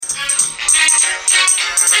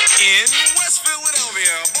In West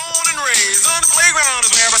Philadelphia, born and raised on the playground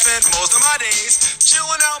is where I spent most of my days.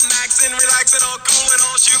 Chilling out, maxing, relaxing, all cool and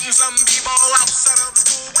all shooting some b-ball outside of the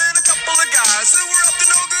school. When a couple of guys who were up to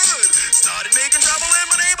no good started making trouble in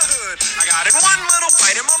my neighborhood. I got in one little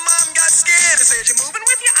fight and my mom got scared and said, "You're moving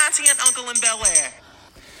with your auntie and uncle in Bel Air."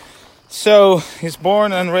 So he's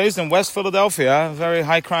born and raised in West Philadelphia, a very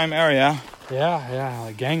high crime area. Yeah,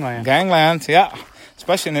 like gangland. Gangland, yeah.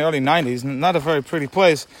 Especially in the early 90s, not a very pretty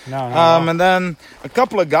place. No. And then a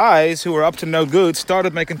couple of guys who were up to no good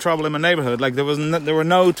started making trouble in my neighborhood. Like there were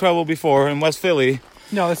no trouble before in West Philly.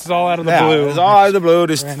 No, this is all out of the blue. It's all out of the blue.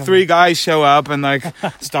 There's Randomly. 3 guys show up and like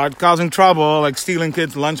start causing trouble, like stealing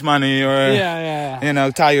kids' lunch money or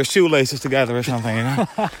tie your shoelaces together or something. You know?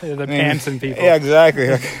 The pantsing people. Yeah, exactly.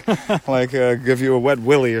 Like give you a wet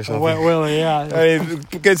willy or something. A wet willy, yeah. I mean,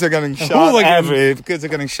 kids are getting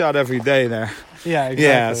shot every day there. Yeah, exactly.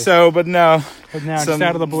 Yeah. So, but no. But now just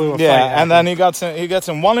out of the blue, a fight and then happened. he gets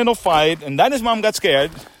in one little fight, and then his mom got scared.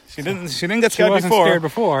 She didn't get scared She wasn't before. scared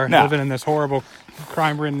before, No. living in this horrible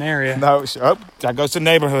crime-ridden area. No, that goes to the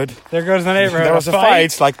neighborhood. There goes the neighborhood. There was a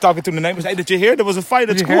fight, like talking to the neighbors. Hey, did you hear? There was a fight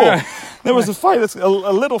at school. There was a fight, a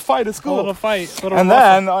little fight at school. A little fight.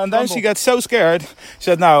 And then she gets so scared. She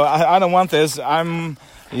said, "No, I don't want this.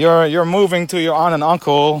 You're moving to your aunt and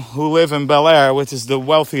uncle who live in Bel Air, which is the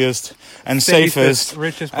wealthiest and safest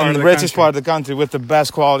richest part of the country with the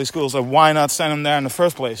best quality schools. So why not send him there in the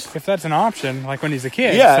first place?" If that's an option, like when he's a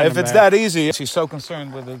kid. Yeah, if it's that easy. She's so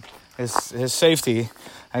concerned with his safety.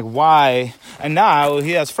 Like, why? And now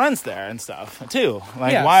he has friends there and stuff, too.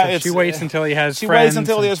 Like, why? So she waits until he has friends. She waits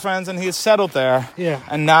until he has friends and he's settled there. Yeah.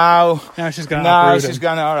 And now she's going to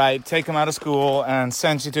all right, take him out of school and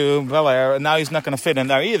send you to Bel Air. And now he's not going to fit in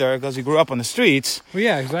there either because he grew up on the streets. Well,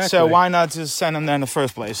 yeah, exactly. So why not just send him there in the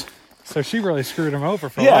first place? So she really screwed him over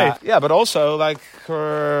for life. Yeah, but also, like,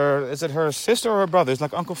 is it her sister or her brother? Is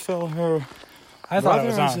like Uncle Phil her I thought it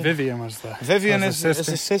was Aunt Vivian was the Vivian was is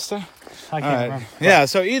his sister? I can't remember. Yeah,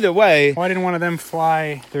 so either way... Why didn't one of them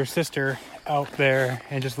fly their sister out there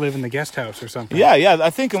and just live in the guest house or something? Yeah. I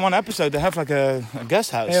think in one episode they have like a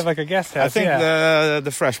guest house. They have like a guest house, I think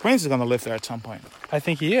the Fresh Prince is going to live there at some point. I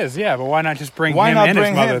think he is, yeah. But why not just bring him and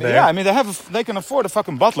his mother there? Yeah, I mean, they can afford a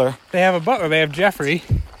fucking butler. They have a butler. They have Jeffrey,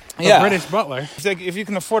 a British butler. If you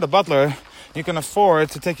can afford a butler, you can afford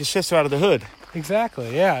to take your sister out of the hood.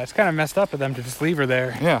 Exactly, yeah. It's kind of messed up of them to just leave her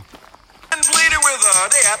there. Yeah.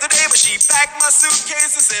 Day after day, but she packed my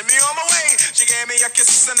suitcase and sent me on my way. She gave me a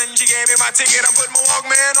kiss and then she gave me my ticket. I put my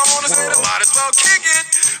Walkman on and said I might as well kick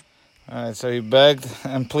it. All right, so he begged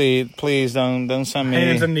and please don't send me.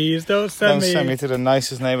 Hands and knees, don't send me to the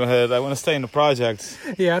nicest neighborhood. I want to stay in the project.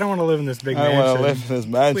 Yeah, I don't want to live in this big mansion. mansion. I want to live in this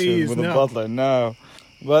mansion with a butler. No.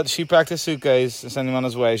 But she packed his suitcase and sent him on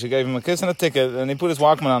his way. She gave him a kiss and a ticket, and he put his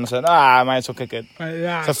Walkman on and said, I might as well kick it.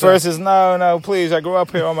 So first is, no, please, I grew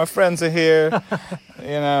up here, all my friends are here.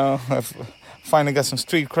 I finally got some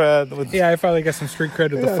street cred. I finally got some street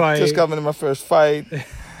cred with the fight. Just coming to my first fight.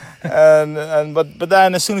 But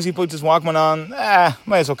then as soon as he puts his Walkman on,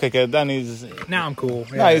 might as well kick it. Then now I'm cool.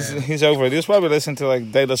 He's over it. He was probably listening to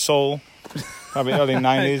like De La Soul. Probably early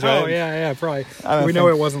 90s, right? Oh, yeah, probably. We know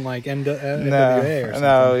it wasn't like NWA or something.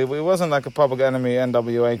 No, he wasn't like a Public Enemy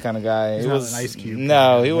NWA kind of guy. He was an Ice Cube.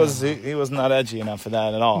 No, he was not edgy enough for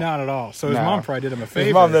that at all. Not at all. So his mom probably did him a favor.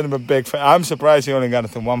 His mom did him a big favor. I'm surprised he only got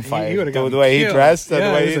into one fight. The way he dressed, the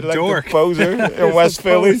way he like dork. the poser in West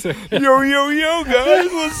Philly. Yo,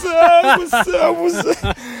 guys, what's up? He's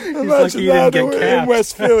like he didn't get capped. In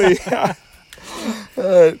West Philly. All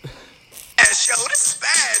right. Yo, this is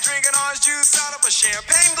bad. Drinking orange juice out of a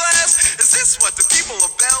champagne glass. Is this what the people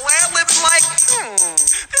of Bel Air living like?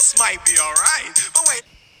 This might be all right. But wait.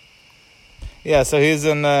 Yeah, so he's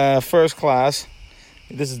in first class.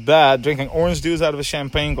 This is bad. Drinking orange juice out of a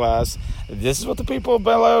champagne glass. This is what the people of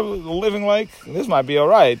Bel Air are living like? This might be all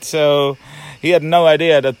right. So he had no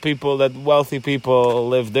idea that wealthy people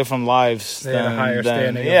live different lives. They had a higher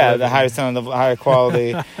standing. The higher standard of higher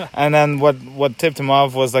quality. And then what tipped him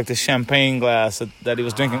off was like the champagne glass that he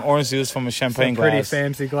was drinking orange juice from a champagne glass. Pretty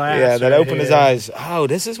fancy glass. Yeah, that opened his eyes. Oh,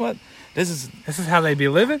 this is how they be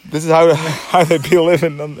living? This is how they be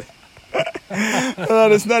living.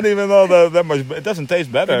 It's not even all that much. It doesn't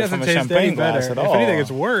taste better from a champagne glass at all. If anything,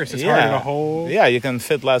 it's worse. It's harder to hold. Yeah, you can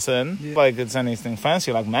fit less in. Like it's anything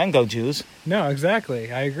fancy, like mango juice. No,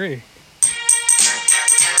 exactly. I agree.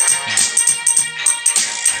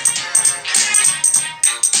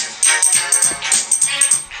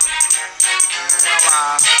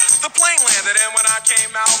 The plane landed, and when I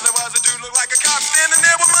came out, there was a dude looked like a cop standing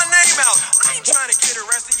there with my name out. I ain't trying to get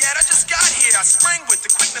arrested yet. I just got here. I sprang with the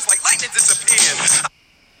quickness like lightning disappeared.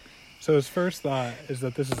 So his first thought is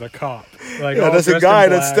that this is a cop. Like, Yeah, all there's a dressed in guy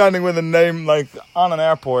that's black. standing with a name like on an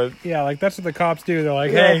airport. Yeah, like that's what the cops do. They're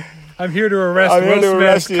like, Yeah. hey, I'm here to arrest I'm here Will to Smith.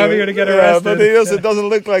 arrest you. Come here to get Yeah, arrested. but he also doesn't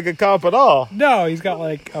look like a cop at all. No, he's got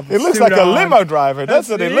like a He looks suit like a on. limo driver. That's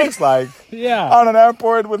what he it. looks like. Yeah. On an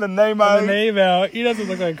airport with a name With out. the name out. He doesn't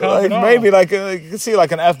look like a cop Like at all. maybe like you could see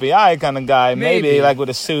like an FBI kind of guy. Maybe Maybe. like with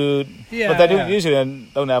a suit. Yeah, But they yeah. usually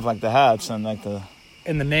don't have like the hats and like the.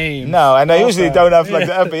 in the name. No, and they usually don't have like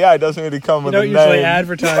Yeah. the FBI doesn't really come You with don't a usually name.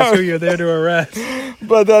 advertise who you're there to arrest.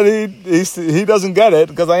 But then he doesn't get it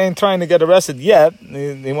because I ain't trying to get arrested yet.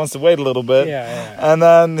 He wants to wait a little bit. Yeah. And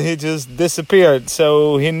then he just disappeared.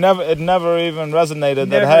 So it never even resonated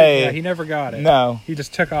that Never- hey, yeah, he never got it. no, He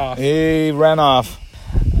just took off. he ran off.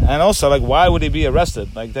 And also, like, why would he be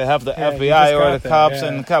arrested? Like, they have the Yeah, he FBI just or got the there, cops yeah.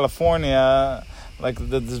 in California, like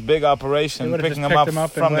this big They operation would've picking just him up, picked him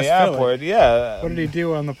up in from the West Philly. airport. Yeah, What did he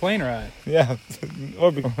do on the plane ride? yeah.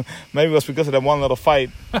 Or maybe it was because of that one little fight.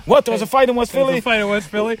 What? There was a fight in West There was Philly? a fight in West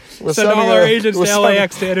Philly. We're Send all sending our a- agents we're to sending-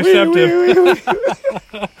 LAX to intercept him.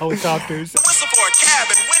 him. Helicopters. The whistle for a cab,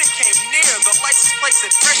 and when it came near, the license plate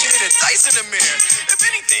said fresh and it had dice in the mirror. If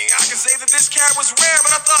anything, I can say that this cab was rare,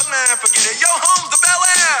 but I thought, man, forget it. Yo, home's the Bel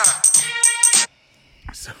Air.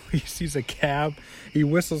 So he sees a cab. He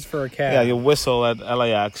whistles for a cab. Yeah, you whistle at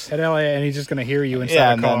LAX. At LA, and he's just going to hear you inside Yeah,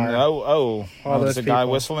 a and car. then, All there's those a guy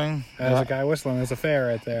people. whistling. There's a guy whistling. There's a fare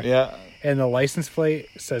right there. Yeah. And the license plate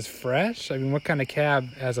says fresh. I mean, what kind of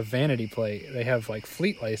cab has a vanity plate? They have like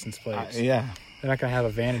fleet license plates. Yeah. They're not going to have a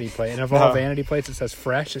vanity plate. And of No. all vanity plates, it says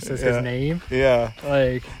fresh. It says Yeah. his name. Yeah.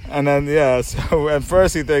 Like, And then so at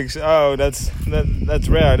first he thinks, oh, that's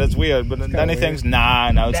rare, that's weird. But then he kinda thinks,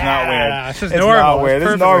 nah, no, it's not weird. Nah, it's just It's normal. not It's weird. It's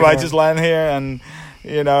perfectly normal. I normal. just land here and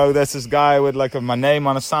there's this guy with like my name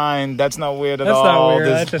on a sign. That's not weird at That's all. not weird.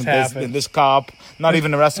 This, That just happened. This cop, not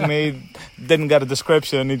even arresting me, didn't get a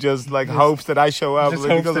description. He just like hopes that I show up just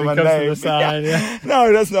because hopes that of he my comes to name. the sign. Yeah.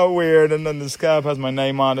 No, that's not weird. And then this cop has my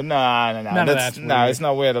name on it. Nah. None of that's No, weird. it's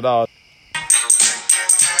not weird at all.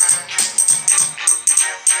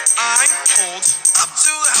 I pulled up to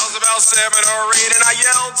the house about 7 or 8, and I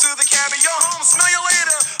yelled to the cabbie, yo, home, smell you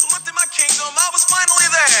later. Looked at my kingdom, I was finally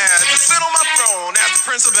there to sit on my throne as the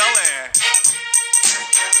Prince of Bel Air.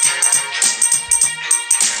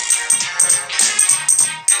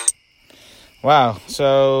 Wow.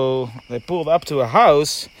 So they pulled up to a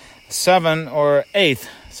house, 7 or 8.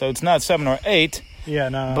 So it's not 7 or 8. Yeah,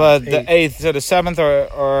 no. But it's the 8. 8th, so the 7th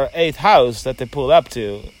or 8th house that they pulled up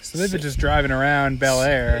to. So they've been just driving around Bel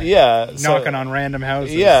Air. Yeah. Knocking on random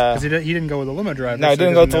houses. Yeah. Because he didn't go with the limo driver. No, he so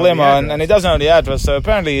didn't go doesn't to know the limo, and address. he doesn't know the address. So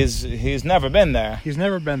apparently he's never been there. He's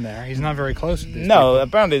never been there. He's not very close to these No, people.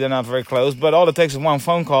 apparently they're not very close. But all it takes is one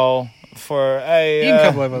phone call for He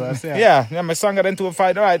can come live with us, yeah. Yeah, my son got into a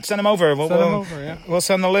fight. All right, send him over. Send him over, yeah. We'll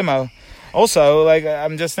send the limo. Also, like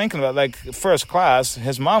I'm just thinking about like first class.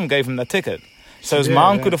 His mom gave him the ticket, so his did,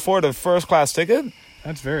 mom yeah. could afford a first class ticket.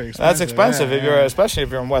 That's very expensive. That's expensive yeah, if you're, especially if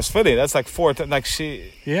you're in West Philly. That's like like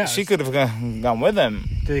she could have gone with him.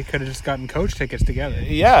 They could have just gotten coach tickets together.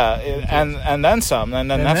 Yeah, and then some, and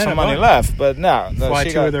then And have then some a money bunch. left. But no, Fly she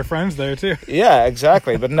two got- of their friends there too. Yeah,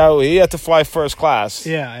 exactly. But no, he had to fly first class.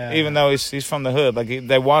 Yeah. Even though he's from the hood, like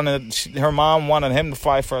her mom wanted him to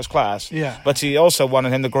fly first class. Yeah. But she also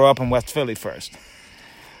wanted him to grow up in West Philly first.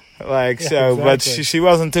 Like Yeah, so, but exactly. she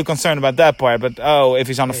wasn't too concerned about that part. But if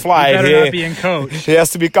he's on a He flight, better not be in coach. he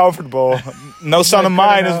has to be comfortable. No son of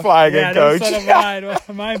mine is flying in, coach. No son of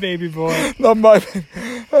mine, my baby boy. Not my.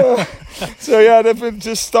 So yeah, they've been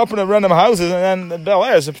just stopping at random houses, and then Bel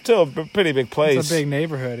Air is still a pretty big place. It's a big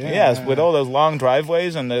neighborhood. Yeah. Yes, with all those long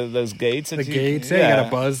driveways and those gates. the gates. Yeah, you got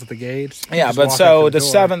a buzz at the gates. You Yeah, just but walk so up the to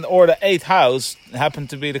door. 7th or the 8th house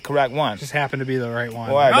happened to be the correct one. just happened to be the right one.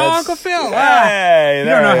 Boy, oh, that's- Uncle Phil! Hey, You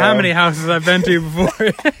there don't know you how go. many houses I've been to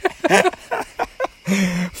before.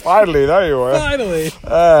 Finally, there you were. Finally.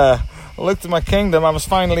 I looked at my kingdom. I was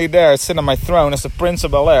finally there, sitting on my throne as the Prince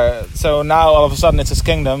of Bel Air. So now all of a sudden it's his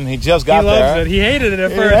kingdom. He just got He loves there. it. He hated it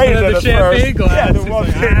at He first. hated but it the at champagne first. glass. Yeah, the He's one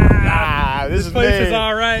like, thing. Nah, this is place me. is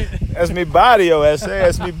all right. Es mi barrio,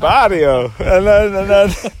 es mi barrio.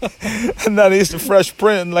 And then he's the fresh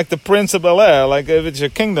prince, like the Prince of Bel Air. Like if it's your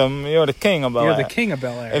kingdom, you're the king of Bel Air. You're the king of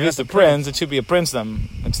Bel Air. If he's the prince, it should be a princedom.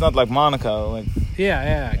 It's not like Monaco. Like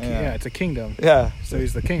Yeah. It's a kingdom. yeah, So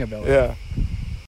he's the king of Bel Air. yeah.